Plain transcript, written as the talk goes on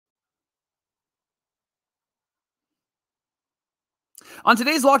On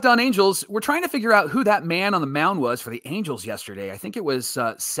today's Locked On Angels, we're trying to figure out who that man on the mound was for the Angels yesterday. I think it was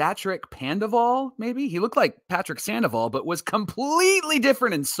Patrick Sandoval, maybe? He looked like Patrick Sandoval, but was completely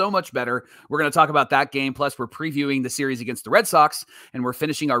different and so much better. We're going to talk about that game. Plus, we're previewing the series against the Red Sox, and we're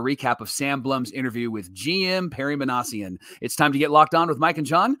finishing our recap of Sam Blum's interview with GM Perry Minasian. It's time to get locked on with Mike and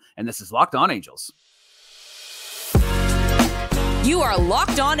John, and this is Locked On Angels. You are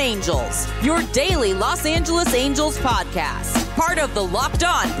Locked On Angels, your daily Los Angeles Angels podcast. Part of the Locked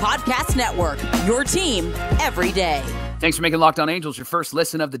On Podcast Network, your team every day. Thanks for making Locked On Angels your first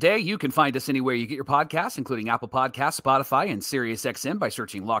listen of the day. You can find us anywhere you get your podcasts, including Apple Podcasts, Spotify, and SiriusXM by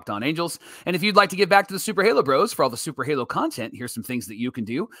searching Locked On Angels. And if you'd like to give back to the Super Halo Bros for all the Super Halo content, here's some things that you can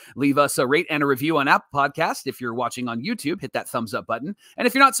do. Leave us a rate and a review on Apple Podcasts. If you're watching on YouTube, hit that thumbs up button. And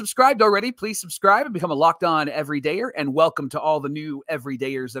if you're not subscribed already, please subscribe and become a Locked On Everydayer. And welcome to all the new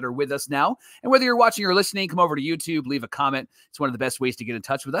Everydayers that are with us now. And whether you're watching or listening, come over to YouTube, leave a comment. It's one of the best ways to get in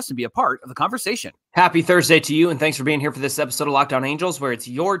touch with us and be a part of the conversation. Happy Thursday to you, and thanks for being here for this episode of Locked On Angels, where it's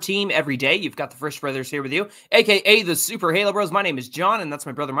your team every day. You've got the Frisch Brothers here with you, a.k.a. the Super Halo Bros. My name is John, and that's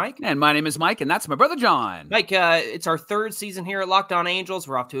my brother Mike. And my name is Mike, and that's my brother John. Mike, it's our third season here at Locked On Angels.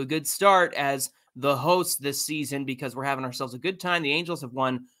 We're off to a good start as the host this season because we're having ourselves a good time. The Angels have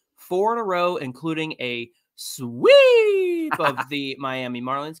won 4 in a row, including a sweep of the Miami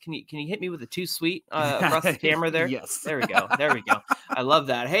Marlins. Can you hit me with a too sweet across the camera there? Yes. There we go. There we go. I love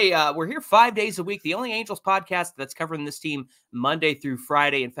that. Hey, we're here 5 days a week. The only Angels podcast that's covering this team Monday through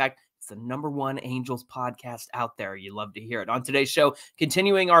Friday. In fact, it's the #1 Angels podcast out there. You love to hear it. On today's show,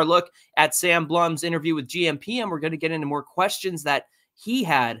 continuing our look at Sam Blum's interview with GMPM, we're going to get into more questions that he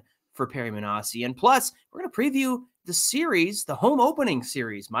had for Perry Minasian. And plus, we're going to preview the series, the home opening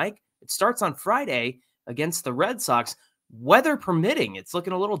series, Mike. It starts on Friday against the Red Sox, weather permitting. It's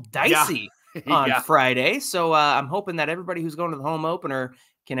looking a little dicey on Friday. So I'm hoping that everybody who's going to the home opener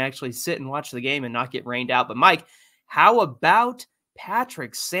can actually sit and watch the game and not get rained out. But Mike, how about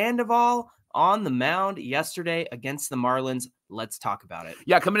Patrick Sandoval on the mound yesterday against the Marlins? Let's talk about it.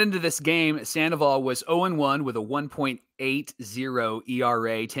 Yeah, coming into this game, Sandoval was 0-1 with a 1.80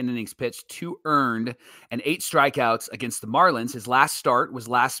 ERA, 10 innings pitched, 2 earned, and 8 strikeouts against the Marlins. His last start was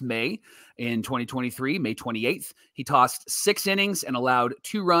last May in 2023, May 28th. He tossed 6 innings and allowed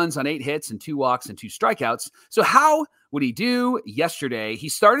 2 runs on 8 hits and 2 walks and 2 strikeouts. So how would he do yesterday? He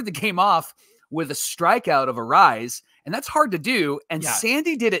started the game off with a strikeout of a rise, and that's hard to do. And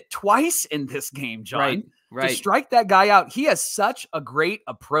Sandy did it twice in this game, John. Right. To strike that guy out. He has such a great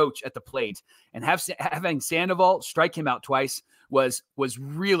approach at the plate, and having Sandoval strike him out twice was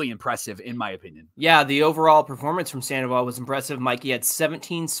really impressive, in my opinion. Yeah, the overall performance from Sandoval was impressive, Mike. He had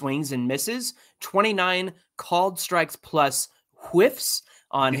 17 swings and misses, 29 called strikes plus whiffs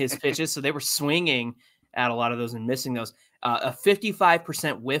on his pitches. So they were swinging at a lot of those and missing those. A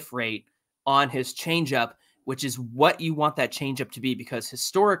 55% whiff rate on his changeup, which is what you want that changeup to be, because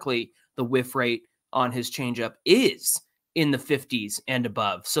historically the whiff rate on his changeup is in the 50s and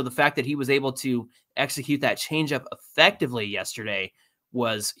above. So the fact that he was able to execute that changeup effectively yesterday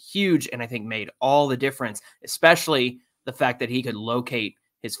was huge, and I think made all the difference, especially the fact that he could locate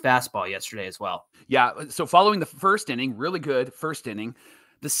his fastball yesterday as well. Yeah, so following the first inning, really good first inning.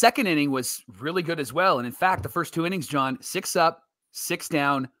 The second inning was really good as well. And in fact, the first 2 innings, John, 6 up, 6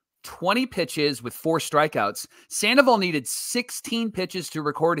 down, 20 pitches with 4 strikeouts. Sandoval needed 16 pitches to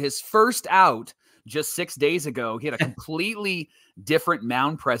record his first out just 6 days ago. He had a completely different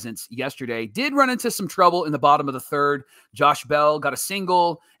mound presence yesterday. Did run into some trouble in the bottom of the third. Josh Bell got a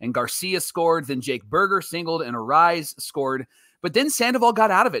single and Garcia scored. Then Jake Berger singled and Arise scored. But then Sandoval got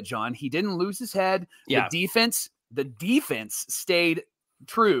out of it, John. He didn't lose his head. Yeah. The defense stayed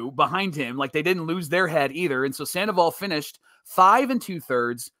true behind him. Like, they didn't lose their head either. And so Sandoval finished 5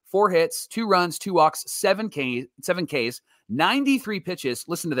 2/3, 4 hits, 2 runs, 2 walks, 7 Ks, 93 pitches.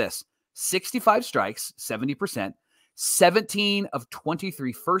 Listen to this. 65 strikes, 70%, 17 of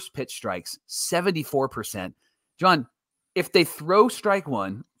 23 first pitch strikes, 74%. John, if they throw strike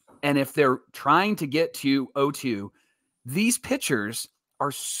one and if they're trying to get to 0-2, these pitchers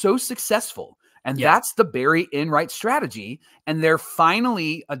are so successful. And that's the Barry Enright strategy. And they're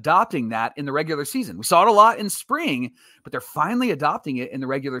finally adopting that in the regular season. We saw it a lot in spring, but they're finally adopting it in the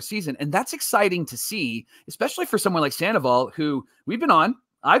regular season. And that's exciting to see, especially for someone like Sandoval, who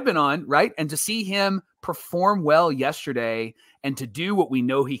I've been on, right? And to see him perform well yesterday and to do what we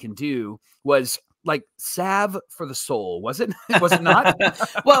know he can do was like salve for the soul, was it? Was it not?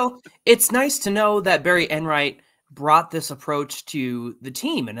 Well, it's nice to know that Barry Enright brought this approach to the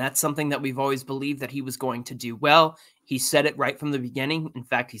team, and that's something that we've always believed that he was going to do well. He said it right from the beginning. In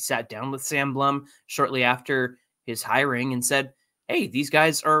fact, he sat down with Sam Blum shortly after his hiring and said, hey, these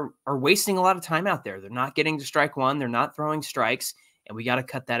guys are wasting a lot of time out there. They're not getting to strike one. They're not throwing strikes, and we got to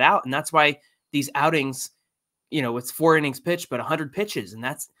cut that out. And that's why these outings, it's 4 innings pitched, but 100 pitches, and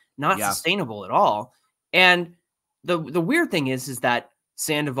that's not sustainable at all. And the weird thing is that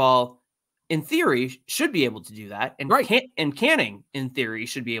Sandoval, in theory, should be able to do that, and and Canning, in theory,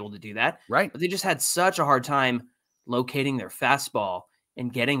 should be able to do that. Right. But they just had such a hard time locating their fastball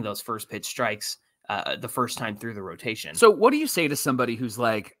and getting those first pitch strikes the first time through the rotation. So what do you say to somebody who's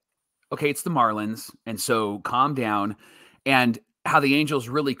like, okay, it's the Marlins, and so calm down, and how the Angels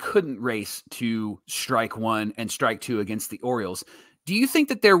really couldn't race to strike 1 and strike 2 against the Orioles? Do you think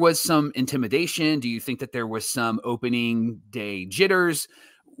that there was some intimidation? Do you think that there was some opening day jitters?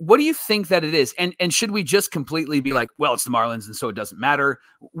 What do you think that it is? And should we just completely be like, well, it's the Marlins, and so it doesn't matter?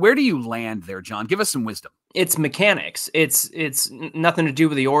 Where do you land there, John? Give us some wisdom. It's mechanics. It's nothing to do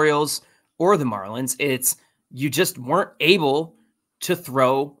with the Orioles or the Marlins. It's you just weren't able to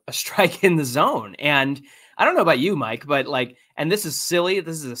throw a strike in the zone. And I don't know about you, Mike, but and this is silly.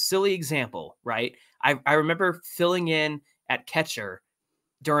 This is a silly example, right? I remember filling in at catcher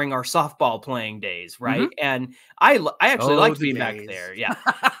during our softball playing days, right? Mm-hmm. And I actually liked being back there. Yeah.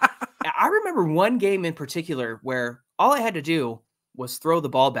 I remember one game in particular where all I had to do was throw the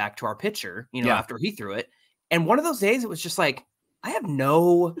ball back to our pitcher, after he threw it. And one of those days it was just like, I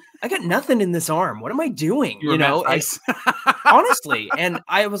got nothing in this arm. What am I doing? Honestly. And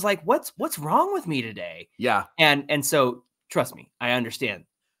I was like, what's wrong with me today? Yeah. And so trust me, I understand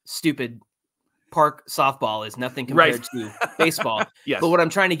stupid park softball is nothing compared to baseball. Yes. But what I'm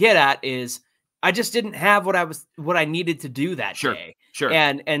trying to get at is I just didn't have what I needed to do that day. Sure.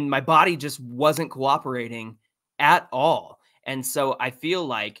 And my body just wasn't cooperating at all. And so I feel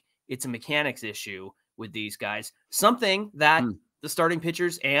like it's a mechanics issue with these guys, something that the starting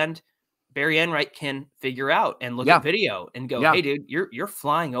pitchers and Barry Enright can figure out and look at video and go, hey, dude, you're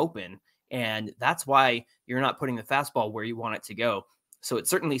flying open. And that's why you're not putting the fastball where you want it to go. So it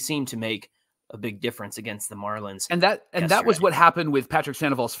certainly seemed to make a big difference against the Marlins. And that was what happened with Patrick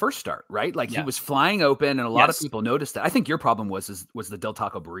Sandoval's first start, right? Like he was flying open, and a lot of people noticed that. I think your problem was the Del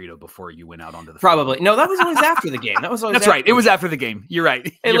Taco burrito before you went out onto the field. Probably. No, that was always after the game. That's right. It was after the game. You're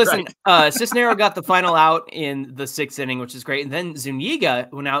right. Hey, listen, Cisnero got the final out in the 6th inning, which is great. And then Zuniga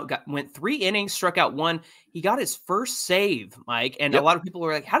went 3 innings, struck out 1. He got his first save, Mike. And a lot of people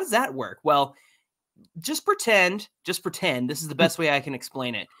were like, how does that work? Well, just pretend, this is the best way I can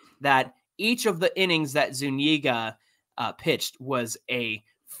explain it, that each of the innings that Zuniga pitched was a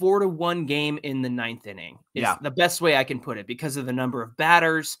 4-1 game in the 9th inning. It's the best way I can put it, because of the number of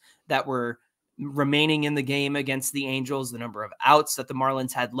batters that were remaining in the game against the Angels, the number of outs that the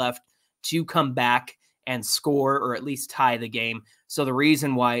Marlins had left to come back and score or at least tie the game. So the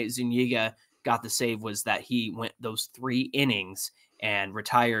reason why Zuniga got the save was that he went those 3 innings and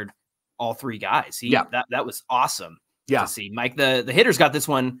retired all 3 guys. That was awesome to see. Mike, the hitters got this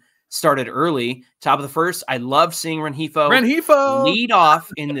one started early, top of the first. I loved seeing Rengifo lead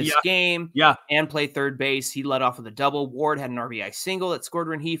off in this game and play third base. He led off with a double. Ward had an RBI single that scored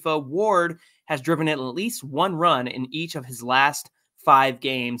Rengifo. Ward has driven in at least 1 run in each of his last 5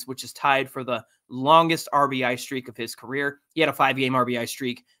 games, which is tied for the longest RBI streak of his career. He had a 5-game RBI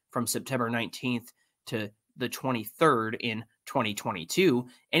streak from September 19th to the 23rd in 2022.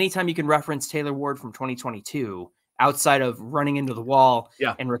 Anytime you can reference Taylor Ward from 2022, outside of running into the wall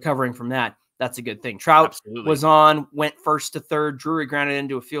and recovering from that, that's a good thing. Trout was on, went first to third. Drury grounded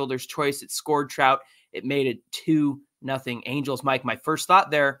into a fielder's choice. It scored Trout. It made it 2-0 Angels. Mike, my first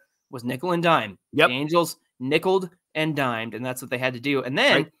thought there was nickel and dime. The Angels nickeled and dimed, and that's what they had to do. And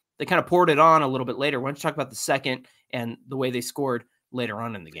then they kind of poured it on a little bit later. Why don't you talk about the second and the way they scored later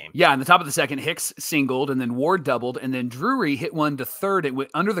on in the game? Yeah, in the top of the second, Hicks singled, and then Ward doubled, and then Drury hit one to third. It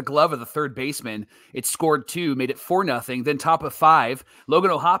went under the glove of the third baseman. It scored 2, made it 4-0. Then top of 5,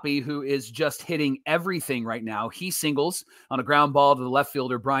 Logan O'Hoppe, who is just hitting everything right now, he singles on a ground ball to the left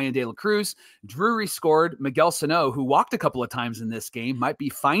fielder, Brian De La Cruz. Drury scored. Miguel Sano, who walked a couple of times in this game, might be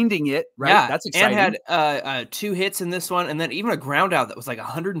finding it, right? Yeah, that's exciting. And had 2 hits in this one, and then even a ground out that was like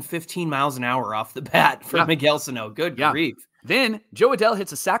 115 miles an hour off the bat for Miguel Sano. Good grief. Then Jo Adell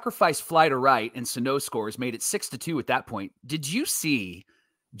hits a sacrifice fly to right, and Sano scores, made it 6-2 at that point. Did you see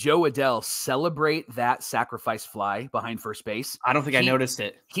Jo Adell celebrate that sacrifice fly behind first base? I don't think I noticed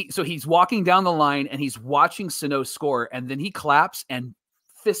it. So he's walking down the line, and he's watching Sano score, and then he claps and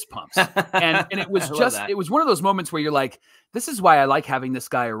fist pumps. And it was it was one of those moments where you're like, this is why I like having this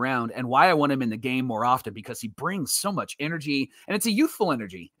guy around and why I want him in the game more often, because he brings so much energy, and it's a youthful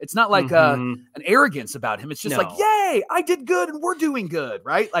energy. It's not like an arrogance about him. It's just like, yay, I did good and we're doing good,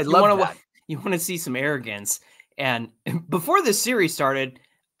 right? I love that. You want to see some arrogance. And before this series started,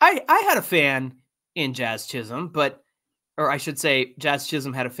 I had a fan in Jazz Chisholm, or I should say Jazz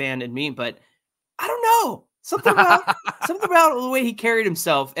Chisholm had a fan in me, but I don't know. Something about the way he carried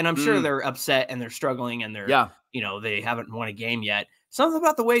himself. And I'm sure they're upset and they're struggling and they're, they haven't won a game yet. Something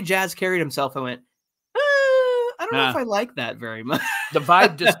about the way Jazz carried himself. I went, I don't know if I like that very much. The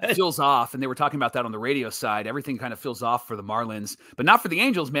vibe just feels off, and they were talking about that on the radio side. Everything kind of feels off for the Marlins, but not for the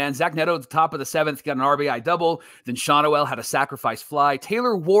Angels, man. Zach Neto at the top of the 7th got an RBI double. Then Jo Adell had a sacrifice fly.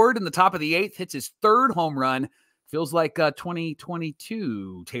 Taylor Ward in the top of the 8th hits his 3rd home run. Feels like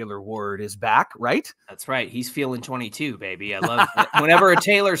 2022 Taylor Ward is back, right? That's right. He's feeling 22, baby. I love it. Whenever a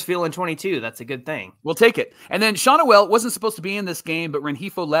Taylor's feeling 22, that's a good thing. We'll take it. And then Jo Adell wasn't supposed to be in this game, but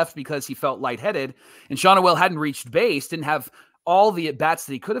Rengifo left because he felt lightheaded. And Jo Adell hadn't reached base, didn't have all the at-bats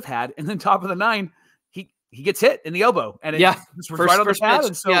that he could have had. And then top of the 9, he gets hit in the elbow. And it was right on the pad.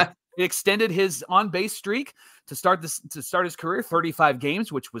 And so it extended his on-base streak to start his career, 35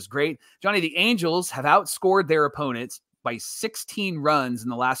 games, which was great. Johnny, the Angels have outscored their opponents by 16 runs in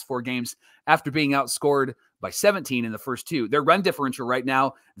the last 4 games after being outscored by 17 in the first 2. Their run differential right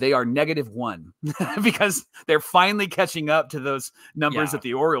now, they are -1 because they're finally catching up to those numbers that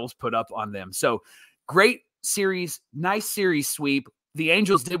the Orioles put up on them. So great series, nice series sweep. The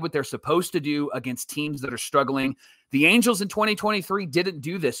Angels did what they're supposed to do against teams that are struggling. The Angels in 2023 didn't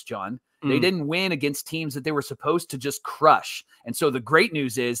do this, John. They didn't win against teams that they were supposed to just crush. And so the great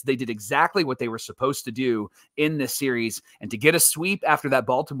news is they did exactly what they were supposed to do in this series. And to get a sweep after that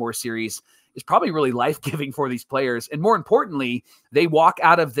Baltimore series is probably really life-giving for these players. And more importantly, they walk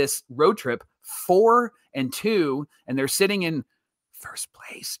out of this road trip 4-2, and they're sitting in first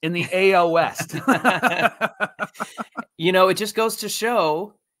place in the AL West. It just goes to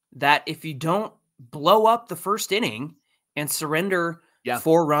show that if you don't blow up the first inning and surrender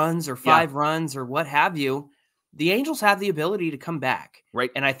 4 runs or 5 runs or what have you, the Angels have the ability to come back. Right.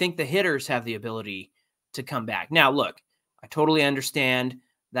 And I think the hitters have the ability to come back. Now, look, I totally understand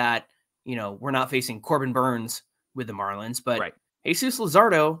that, we're not facing Corbin Burns with the Marlins, but Jesus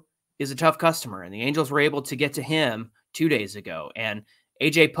Luzardo is a tough customer, and the Angels were able to get to him 2 days ago. And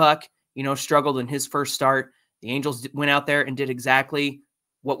AJ Puck, struggled in his first start. The Angels went out there and did exactly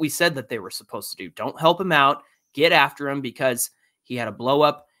what we said that they were supposed to do. Don't help him out. Get after him, because he had a blow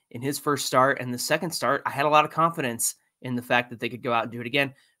up in his first start, and the second start, I had a lot of confidence in the fact that they could go out and do it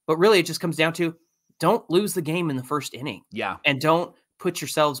again. But really, it just comes down to don't lose the game in the first inning. Yeah. And don't put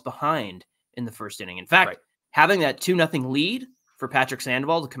yourselves behind in the first inning. In fact, having that 2-0 lead for Patrick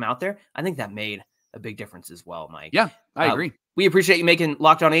Sandoval to come out there, I think that made a big difference as well, Mike. Yeah, I agree. We appreciate you making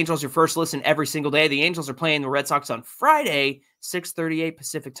Locked On Angels your first listen every single day. The Angels are playing the Red Sox on Friday, 6:38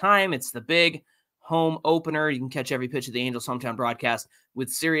 Pacific time. It's the big home opener. You can catch every pitch of the Angels hometown broadcast with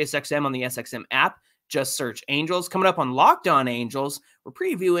SiriusXM on the SXM app. Just search Angels. Coming up on Locked On Angels, we're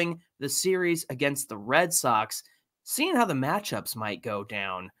previewing the series against the Red Sox, seeing how the matchups might go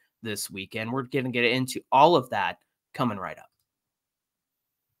down this weekend. We're going to get into all of that coming right up.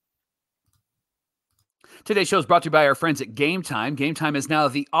 Today's show is brought to you by our friends at Game Time. Game Time is now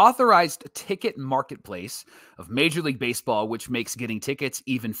the authorized ticket marketplace of Major League Baseball, which makes getting tickets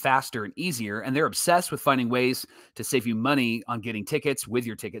even faster and easier. And they're obsessed with finding ways to save you money on getting tickets with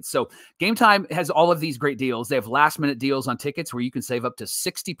your tickets. So Game Time has all of these great deals. They have last-minute deals on tickets where you can save up to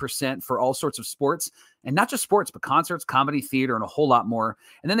 60% for all sorts of sports. And not just sports, but concerts, comedy, theater, and a whole lot more.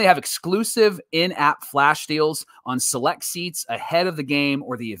 And then they have exclusive in-app flash deals on select seats ahead of the game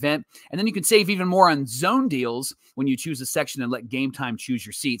or the event. And then you can save even more on zone deals when you choose a section and let Game Time choose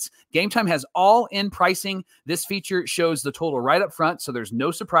your seats. Game Time has all-in pricing. This feature shows the total right up front, so there's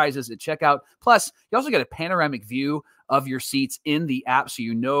no surprises at checkout. Plus, you also get a panoramic view of your seats in the app, so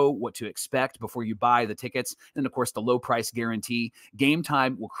you know what to expect before you buy the tickets. And of course, the low price guarantee. Game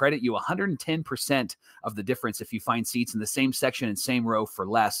Time will credit you 110% of the difference if you find seats in the same section and same row for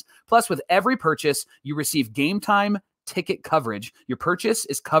less. Plus, with every purchase, you receive Game Time ticket coverage. Your purchase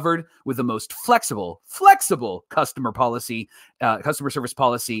is covered with the most flexible customer service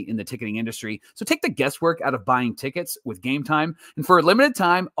policy in the ticketing industry. So take the guesswork out of buying tickets with Game Time. And for a limited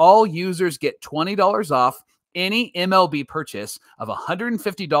time, all users get $20 off any MLB purchase of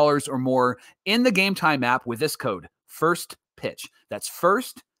 $150 or more in the Game Time app with this code, First Pitch. That's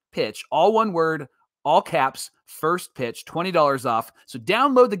First Pitch, all one word, all caps, First Pitch, $20 off. So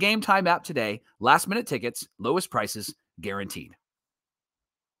download the Game Time app today. Last minute tickets, lowest prices guaranteed.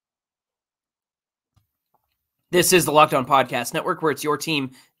 This is the Locked On Podcast Network, where it's your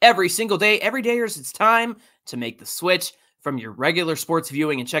team every single day. Every dayers, it's time to make the switch from your regular sports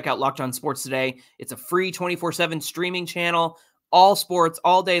viewing and check out Locked On Sports Today. It's a free 24/7 streaming channel all sports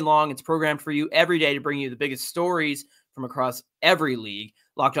all day long. It's programmed for you every day to bring you the biggest stories from across every league.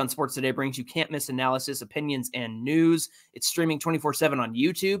 Locked On Sports Today brings you can't-miss analysis, opinions, and news. It's streaming 24/7 on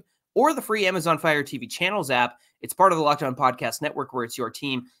YouTube or the free Amazon Fire TV Channels app. It's part of the Locked On Podcast Network, where it's your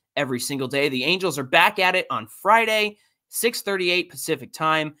team every single day. The Angels are back at it on Friday, 6:38 Pacific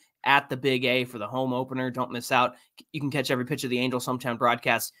time at the Big A for the home opener. Don't miss out. You can catch every pitch of the Angels hometown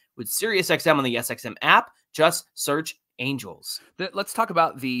broadcast with SiriusXM on the SXM app. Just search Angels. Let's talk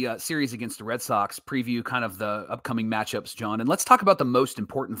about the series against the Red Sox, preview kind of the upcoming matchups, John. And let's talk about the most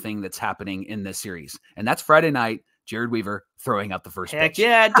important thing that's happening in this series. And that's Friday night, Jared Weaver throwing out the first pitch.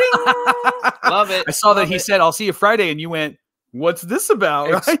 Yeah. Ding! Love it. I saw that he said, "I'll see you Friday." And you went, "What's this about?"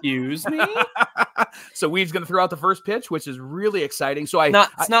 Right? Excuse me? So Weave's going to throw out the first pitch, which is really exciting. So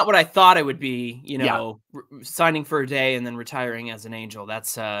it's not what I thought it would be, signing for a day and then retiring as an Angel.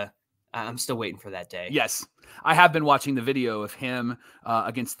 That's I'm still waiting for that day. Yes. I have been watching the video of him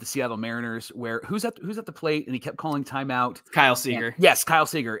against the Seattle Mariners, where who's at the plate, and he kept calling timeout. Kyle Seager. Yes, Kyle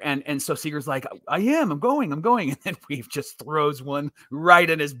Seager. And so Seager's like, I'm going. And then Weave just throws one right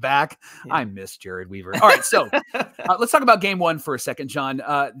in his back. Yeah. I miss Jared Weaver. All right, so let's talk about game one for a second, John.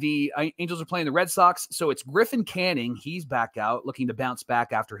 The Angels are playing the Red Sox, so it's Griffin Canning. He's back out, looking to bounce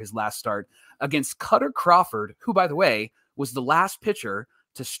back after his last start against Cutter Crawford, who, by the way, was the last pitcher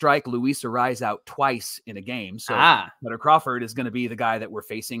to strike Luis Ariz out twice in a game. So Cutter Crawford is going to be the guy that we're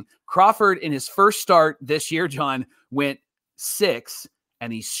facing. Crawford, in his first start this year, John, went 6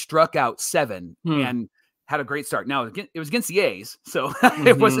 and he struck out 7 and had a great start. Now, it was against the A's, so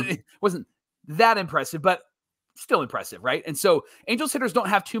it wasn't that impressive, but still impressive, right? And so Angels hitters don't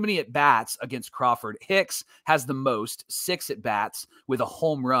have too many at-bats against Crawford. Hicks has the most, 6 at-bats with a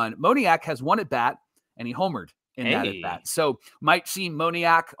home run. Moniak has 1 at-bat, and he homered in that at bat. So might see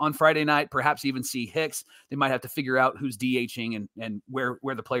Moniak on Friday night, perhaps even see Hicks. They might have to figure out who's DHing and where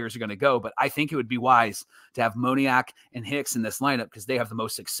the players are going to go. But I think it would be wise to have Moniak and Hicks in this lineup because they have the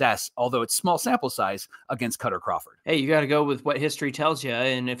most success, although it's small sample size, against Cutter Crawford. Hey, you got to go with what history tells you.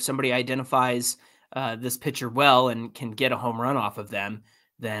 And if somebody identifies this pitcher well and can get a home run off of them,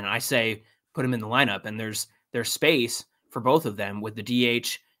 then I say put him in the lineup. And there's space for both of them with the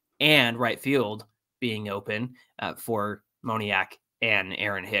DH and right field being open for Moniak and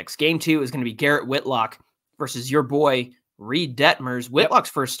Aaron Hicks. Game 2 is going to be Garrett Whitlock versus your boy Reed Detmers. Whitlock's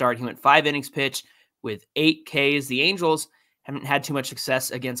first start, he went 5 innings pitched with 8 Ks. The Angels haven't had too much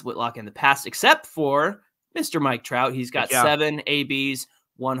success against Whitlock in the past, except for Mr. Mike Trout. He's got 7 ABs,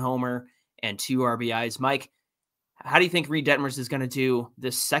 1 homer, and 2 RBIs. Mike, how do you think Reed Detmers is going to do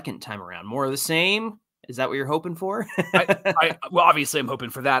this second time around? More of the same? Is that what you're hoping for? Well, obviously I'm hoping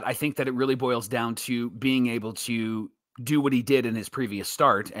for that. I think that it really boils down to being able to do what he did in his previous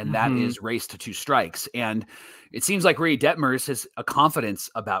start, and that is race to 2 strikes. And it seems like Reed Detmers has a confidence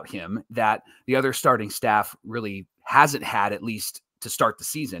about him that the other starting staff really hasn't had, at least to start the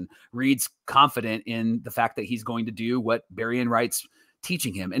season. Reed's confident in the fact that he's going to do what Barry Enright's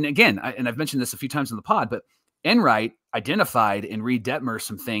teaching him. And again, I've mentioned this a few times in the pod, but Enright identified in Reed Detmers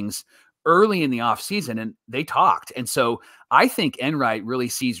some things early in the offseason, and they talked. And so I think Enright really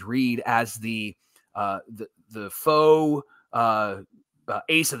sees Reed as the faux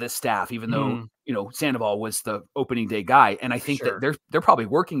ace of this staff, even though, Sandoval was the opening day guy. And I think that they're probably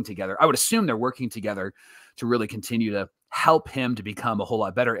working together. I would assume they're working together to really continue to help him to become a whole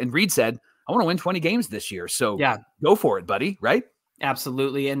lot better. And Reed said, I want to win 20 games this year. So go for it, buddy. Right?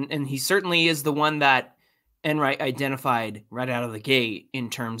 Absolutely. And he certainly is the one that Enright identified right out of the gate in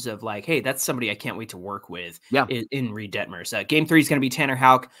terms of like, hey, that's somebody I can't wait to work with in Reed Detmers. Game 3 is going to be Tanner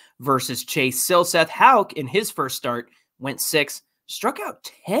Houck versus Chase Silseth. Houck, in his first start, went 6, struck out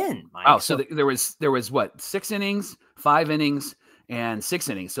 10. Mike. Oh, so there was what, 6 innings, 5 innings, and 6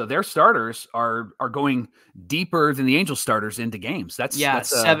 innings. So their starters are going deeper than the Angels starters into games. That's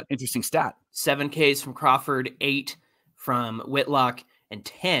an interesting stat. 7 Ks from Crawford, 8 from Whitlock, and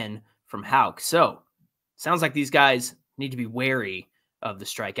 10 from Houck. So sounds like these guys need to be wary of the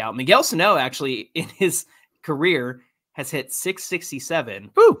strikeout. Miguel Sano, actually, in his career, has hit 667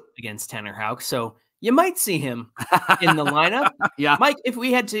 against Tanner Houck. So you might see him in the lineup. Mike, if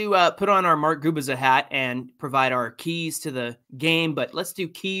we had to put on our Mark Gubaza hat and provide our keys to the game, but let's do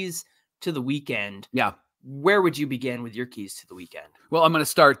keys to the weekend. Where would you begin with your keys to the weekend? Well, I'm going to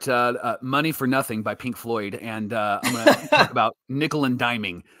start Money for Nothing by Pink Floyd, and I'm going to talk about nickel and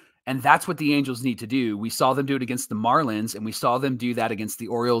diming. And that's what the Angels need to do. We saw them do it against the Marlins, and we saw them do that against the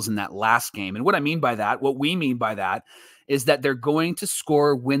Orioles in that last game. And what we mean by that is that they're going to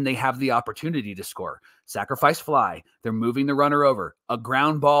score when they have the opportunity to score. Sacrifice fly. They're moving the runner over. A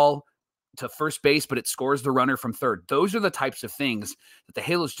ground ball to first base, but it scores the runner from third. Those are the types of things that the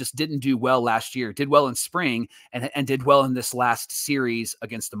Halos just didn't do well last year, did well in spring, and did well in this last series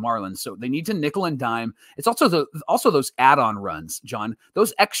against the Marlins. So they need to nickel and dime. It's also those add-on runs, John.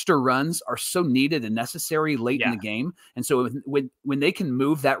 Those extra runs are so needed and necessary late in the game. And so when they can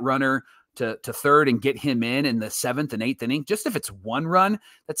move that runner to third and get him in the 7th and 8th inning, just if it's one run,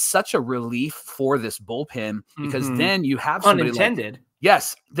 that's such a relief for this bullpen, because then you have somebody unintended.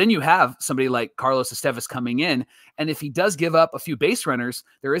 Then you have somebody like Carlos Estevez coming in, and if he does give up a few base runners,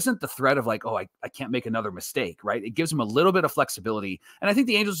 there isn't the threat of like, oh, I can't make another mistake, right? It gives him a little bit of flexibility, and I think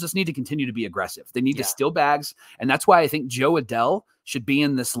the Angels just need to continue to be aggressive. They need to steal bags, and that's why I think Jo Adell should be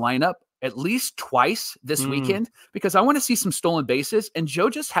in this lineup at least twice this weekend, because I want to see some stolen bases, and Joe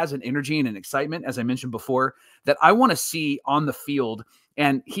just has an energy and an excitement, as I mentioned before, that I want to see on the field.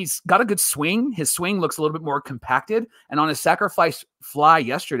 And he's got a good swing. His swing looks a little bit more compacted. And on his sacrifice fly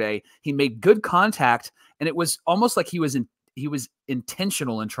yesterday, he made good contact. And it was almost like he was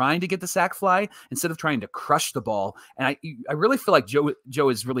intentional in trying to get the sac fly instead of trying to crush the ball. And I really feel like Joe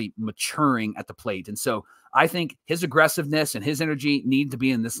is really maturing at the plate. And so I think his aggressiveness and his energy need to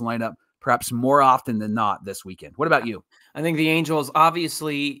be in this lineup perhaps more often than not this weekend. What about you? I think the Angels,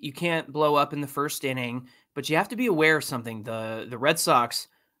 obviously, you can't blow up in the first inning, but you have to be aware of something. The Red Sox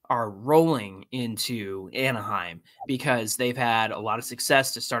are rolling into Anaheim because they've had a lot of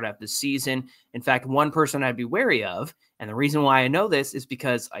success to start out this season. In fact, one person I'd be wary of, and the reason why I know this is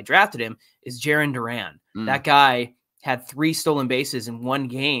because I drafted him, is Jarren Duran. That guy had 3 stolen bases in one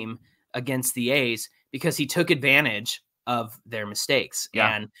game against the A's because he took advantage of their mistakes.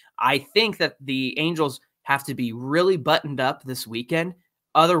 And I think that the Angels have to be really buttoned up this weekend.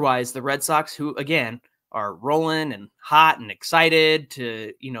 Otherwise, the Red Sox, who again are rolling and hot and excited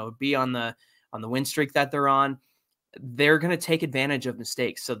to, be on the win streak that they're on, they're going to take advantage of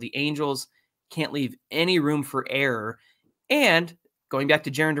mistakes. So the Angels can't leave any room for error. And going back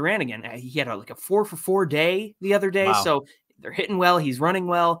to Jarren Duran again, he had a 4-for-4 day the other day. Wow. So they're hitting well. He's running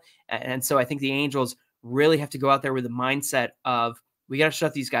well. And so I think the Angels really have to go out there with the mindset of, we got to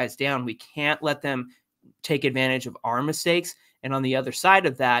shut these guys down. We can't let them take advantage of our mistakes. And on the other side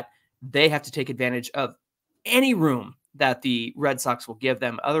of that, they have to take advantage of any room that the Red Sox will give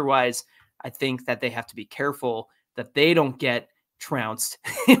them. Otherwise, I think that they have to be careful that they don't get trounced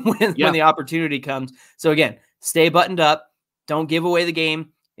when the opportunity comes. So again, stay buttoned up. Don't give away the game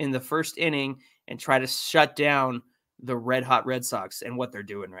in the first inning and try to shut down the red hot Red Sox and what they're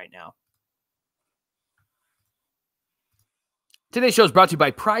doing right now. Today's show is brought to you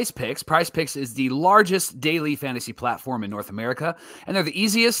by Prize Picks. Prize Picks is the largest daily fantasy platform in North America, and they're the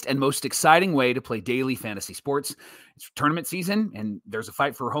easiest and most exciting way to play daily fantasy sports. It's tournament season, and there's a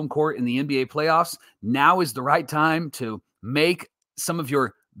fight for home court in the NBA playoffs. Now is the right time to make some of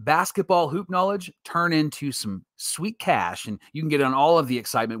your basketball hoop knowledge turn into some sweet cash, and you can get on all of the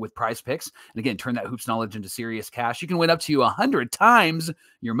excitement with Prize Picks. And again, turn that hoops knowledge into serious cash. You can win up to 100 times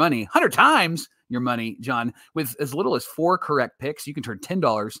your money. 100 times your money, John. With as little as 4 correct picks, you can turn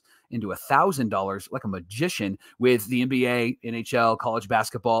 $10 into $1,000 like a magician with the NBA, NHL, college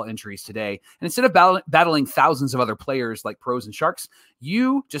basketball entries today. And instead of battling thousands of other players like pros and sharks,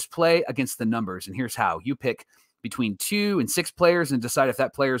 you just play against the numbers. And here's how. You pick between 2 and 6 players and decide if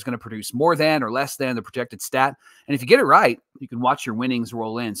that player is going to produce more than or less than the projected stat. And if you get it right, you can watch your winnings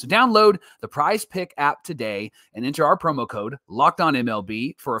roll in. So download the Prize Pick app today and enter our promo code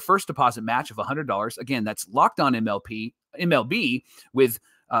LOCKEDONMLB for a first deposit match of $100. Again, that's LOCKEDONMLB with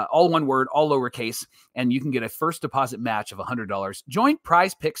all one word, all lowercase, and you can get a first deposit match of $100. Join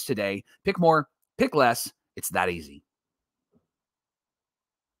Prize Picks today. Pick more, pick less. It's that easy.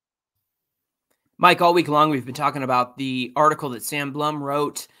 Mike, all week long, we've been talking about the article that Sam Blum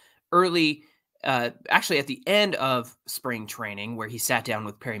wrote early, actually at the end of spring training, where he sat down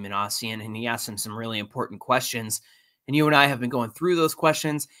with Perry Minasian and he asked him some really important questions. And you and I have been going through those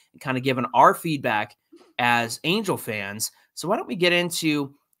questions and kind of giving our feedback as Angel fans. So why don't we get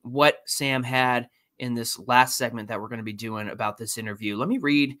into what Sam had in this last segment that we're going to be doing about this interview. Let me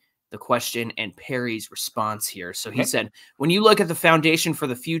read the question and Perry's response here. So he said, when you look at the foundation for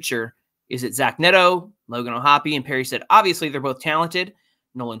the future, is it Zach Neto, Logan O'Hoppe? And Perry said, obviously, they're both talented.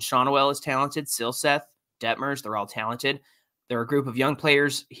 Nolan Shawnuel is talented. Silseth, Detmers, they're all talented. There are a group of young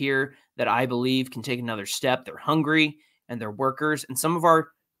players here that I believe can take another step. They're hungry and they're workers. And some of our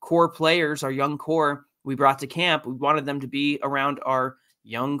core players, our young core, we brought to camp. We wanted them to be around our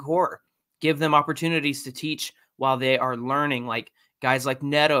young core. Give them opportunities to teach while they are learning, like guys like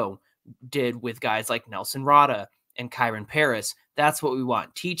Neto did with guys like Nelson Rada and Kyron Paris. That's what we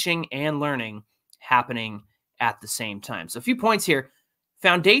want. Teaching and learning happening at the same time. So a few points here.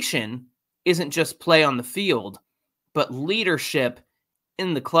 Foundation, isn't just play on the field, but leadership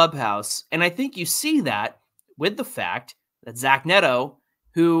in the clubhouse. And I think you see that with the fact that Zach Neto,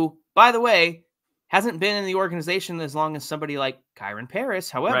 who, by the way, hasn't been in the organization as long as somebody like Kyron Paris.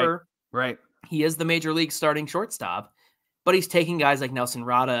 However, right. He is the major league starting shortstop, but he's taking guys like Nelson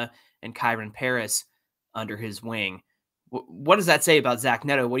Rada and Kyron Paris under his wing. What does that say about Zach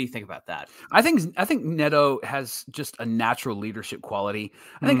Neto? What do you think about that? I think Neto has just a natural leadership quality.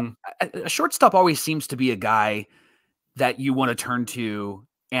 I think a shortstop always seems to be a guy that you want to turn to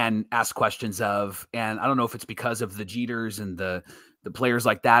and ask questions of. And I don't know if it's because of the Jeters and the players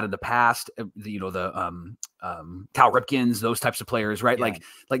like that in the past, Cal Ripkins, those types of players, right? Yeah.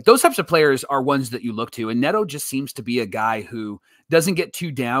 Like those types of players are ones that you look to. And Neto just seems to be a guy who doesn't get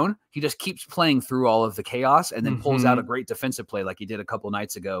too down. He just keeps playing through all of the chaos and then pulls out a great defensive play like he did a couple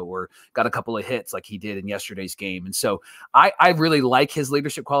nights ago, or got a couple of hits like he did in yesterday's game. And so I really like his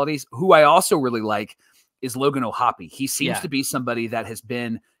leadership qualities. Who I also really like is Logan O'Hoppe. He seems to be somebody that has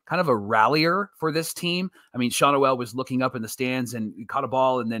been kind of a rallier for this team. I mean, Sean O'Ell was looking up in the stands and he caught a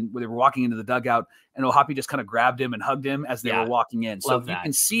ball, and then they were walking into the dugout, and O'Hoppe just kind of grabbed him and hugged him as they were walking in. So you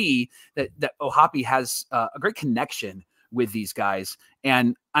can see that O'Hoppe has a great connection with these guys.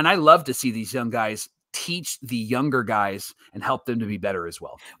 And I love to see these young guys teach the younger guys and help them to be better as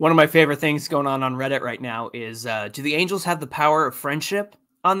well. One of my favorite things going on Reddit right now is, do the Angels have the power of friendship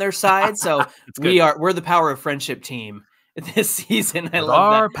on their side? So we're the power of friendship team this season. I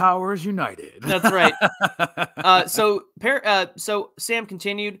love our that. powers united. That's right. So Sam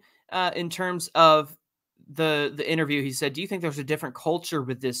continued in terms of the interview. He said, do you think there's a different culture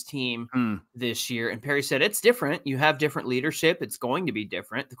with this team this year? And Perry said, it's different. You have different leadership. It's going to be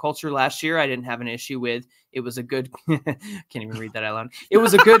different. The culture last year, I didn't have an issue with. It was a good, can't even read that out loud. It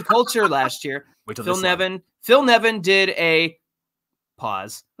was a good culture last year. Phil Nevin did a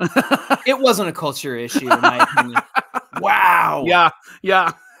pause. It wasn't a culture issue, in my opinion. Wow.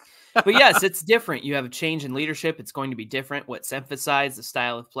 Yeah. But yes, it's different. You have a change in leadership. It's going to be different. What's emphasized, the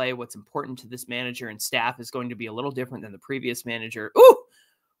style of play, what's important to this manager and staff is going to be a little different than the previous manager. Ooh,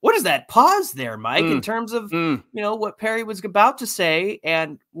 what is that pause there, Mike, in terms of, what Perry was about to say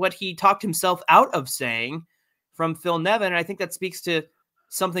and what he talked himself out of saying from Phil Nevin. And I think that speaks to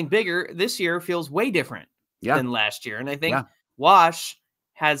something bigger. This year feels way different than last year. And I think Wash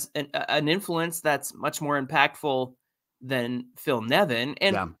has an influence that's much more impactful than Phil Nevin.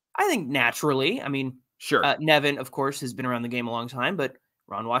 And I think naturally, I mean, Nevin, of course, has been around the game a long time, but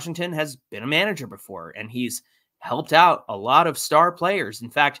Ron Washington has been a manager before, and he's helped out a lot of star players.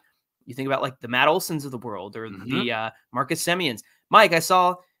 In fact, you think about like the Matt Olsons of the world or the Marcus Semyons. Mike, I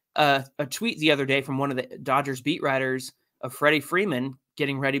saw a tweet the other day from one of the Dodgers beat writers of Freddie Freeman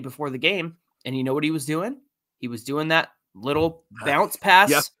getting ready before the game. And you know what he was doing? He was doing that little bounce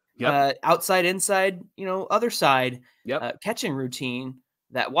pass, outside, inside, other side catching routine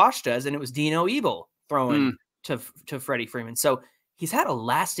that Wash does, and it was Dino Ebel throwing to Freddie Freeman. So he's had a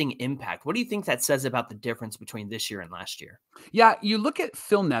lasting impact. What do you think that says about the difference between this year and last year? Yeah, you look at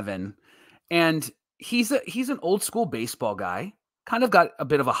Phil Nevin, and he's an old school baseball guy, kind of got a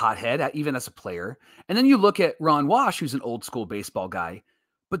bit of a hothead, even as a player. And then you look at Ron Wash, who's an old school baseball guy.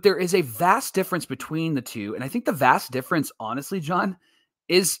 But there is a vast difference between the two. And I think the vast difference, honestly, John,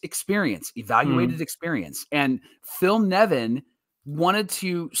 is experience, evaluated experience. And Phil Nevin wanted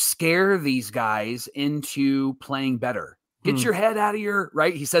to scare these guys into playing better. Get your head out of your,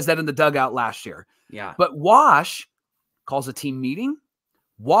 right? He says that in the dugout last year. Yeah. But Wash calls a team meeting.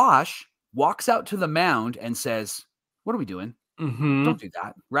 Wash walks out to the mound and says, what are we doing? Don't do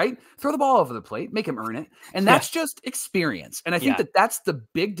that, right? Throw the ball over the plate, make him earn it. And that's just experience. And I think that's the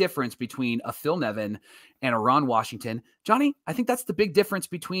big difference between a Phil Nevin and a Ron Washington. Johnny, I think that's the big difference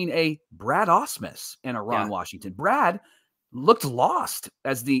between a Brad Ausmus and a Ron Washington. Brad looked lost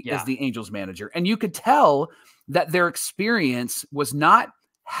as the Angels manager. And you could tell that their experience was not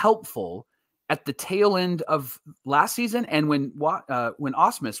helpful at the tail end of last season. And when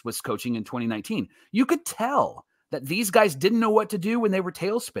Ausmus was coaching in 2019, you could tell that these guys didn't know what to do when they were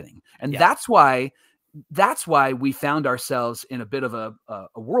tail spinning. And that's why we found ourselves in a bit of a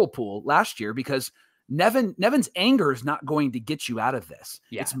whirlpool last year, because Nevin's anger is not going to get you out of this.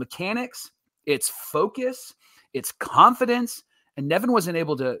 It's mechanics, it's focus, it's confidence. And Nevin wasn't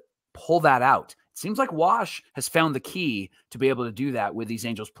able to pull that out. It seems like Wash has found the key to be able to do that with these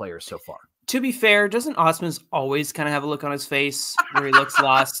Angels players so far. To be fair, doesn't Ausmus always kind of have a look on his face where he looks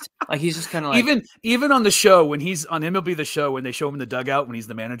lost? Like he's just kind of like even on the show, when he's on MLB The Show, when they show him in the dugout when he's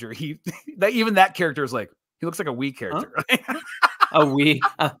the manager, even that character is like, he looks like a we character. Huh? A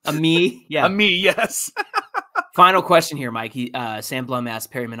me, yeah, a me, yes. Final question here, Mike. Sam Blum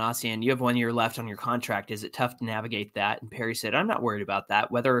asked Perry Minasian, you have 1 year left on your contract. Is it tough to navigate that? And Perry said, I'm not worried about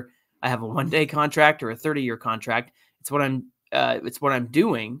that. Whether I have a 1-day contract or a 30-year contract, it's what I'm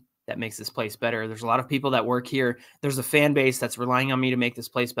doing that makes this place better. There's a lot of people that work here. There's a fan base that's relying on me to make this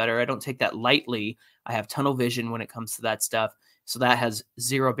place better. I don't take that lightly. I have tunnel vision when it comes to that stuff. So that has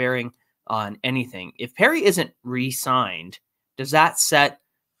zero bearing on anything. If Perry isn't re-signed, does that set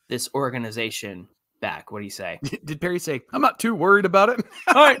this organization back? What do you say? Did Perry say, I'm not too worried about it?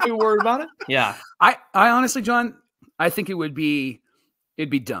 All right, too worried about it? Yeah. I honestly, John, I think it'd be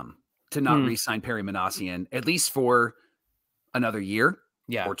dumb to not re-sign Perry Minasian, at least for another year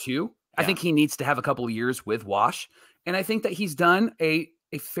or two. I think he needs to have a couple of years with Wash. And I think that he's done a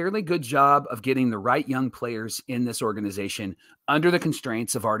fairly good job of getting the right young players in this organization under the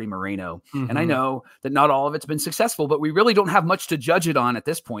constraints of Artie Moreno. And I know that not all of it's been successful, but we really don't have much to judge it on at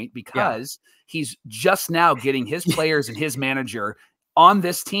this point because he's just now getting his players and his manager on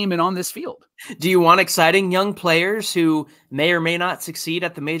this team and on this field. Do you want exciting young players who may or may not succeed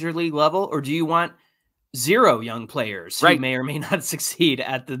at the major league level, or do you want zero young players who may or may not succeed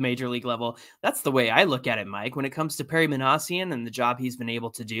at the major league level? That's the way I look at it, Mike. When it comes to Perry Minasian and the job he's been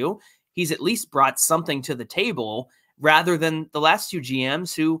able to do, he's at least brought something to the table rather than the last two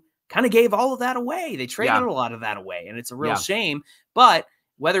GMs who kind of gave all of that away. They traded a lot of that away, and it's a real shame. But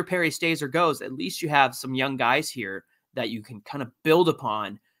whether Perry stays or goes, at least you have some young guys here that you can kind of build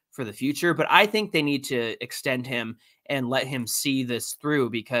upon for the future. But I think they need to extend him and let him see this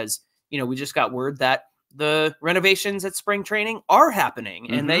through because, you know, we just got word that the renovations at spring training are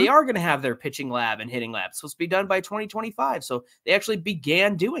happening and they are going to have their pitching lab and hitting lab. It's supposed to be done by 2025. So they actually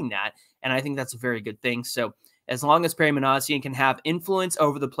began doing that. And I think that's a very good thing. So as long as Perry Minasian can have influence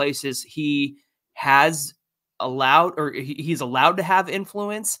over the places he has allowed, or he's allowed to have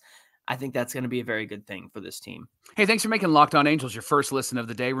influence, I think that's going to be a very good thing for this team. Hey, thanks for making Locked On Angels your first listen of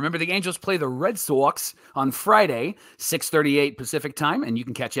the day. Remember, the Angels play the Red Sox on Friday, 6:38 Pacific time, and you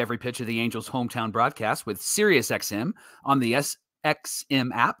can catch every pitch of the Angels' hometown broadcast with SiriusXM on the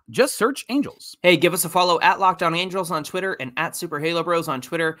SXM app. Just search Angels. Hey, give us a follow at Locked On Angels on Twitter and at Super Halo Bros on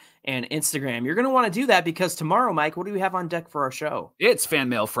Twitter and Instagram. You're going to want to do that because tomorrow, Mike, what do we have on deck for our show? It's Fan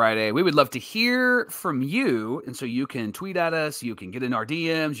Mail Friday. We would love to hear from you, and so you can tweet at us, you can get in our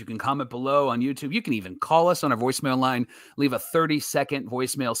DMs, you can comment below on YouTube, you can even call us on our voicemail line, leave a 30-second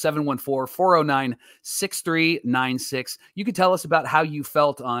voicemail, 714-409-6396. You can tell us about how you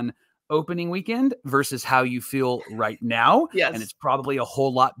felt on opening weekend versus how you feel right now. Yes. And it's probably a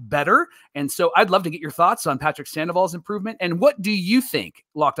whole lot better. And so I'd love to get your thoughts on Patrick Sandoval's improvement. And what do you think,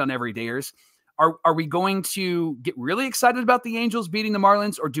 Locked On Everydayers? Are we going to get really excited about the Angels beating the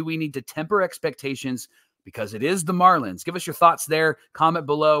Marlins, or do we need to temper expectations because it is the Marlins? Give us your thoughts there. Comment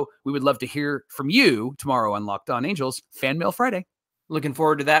below. We would love to hear from you tomorrow on Locked On Angels Fan Mail Friday. Looking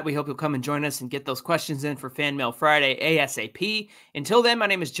forward to that. We hope you'll come and join us and get those questions in for Fan Mail Friday ASAP. Until then, my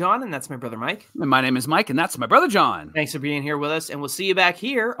name is John, and that's my brother Mike. And my name is Mike, and that's my brother John. Thanks for being here with us, and we'll see you back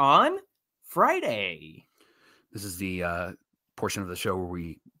here on Friday. This is the portion of the show where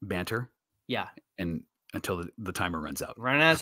we banter. Yeah. And until the timer runs out. Run out.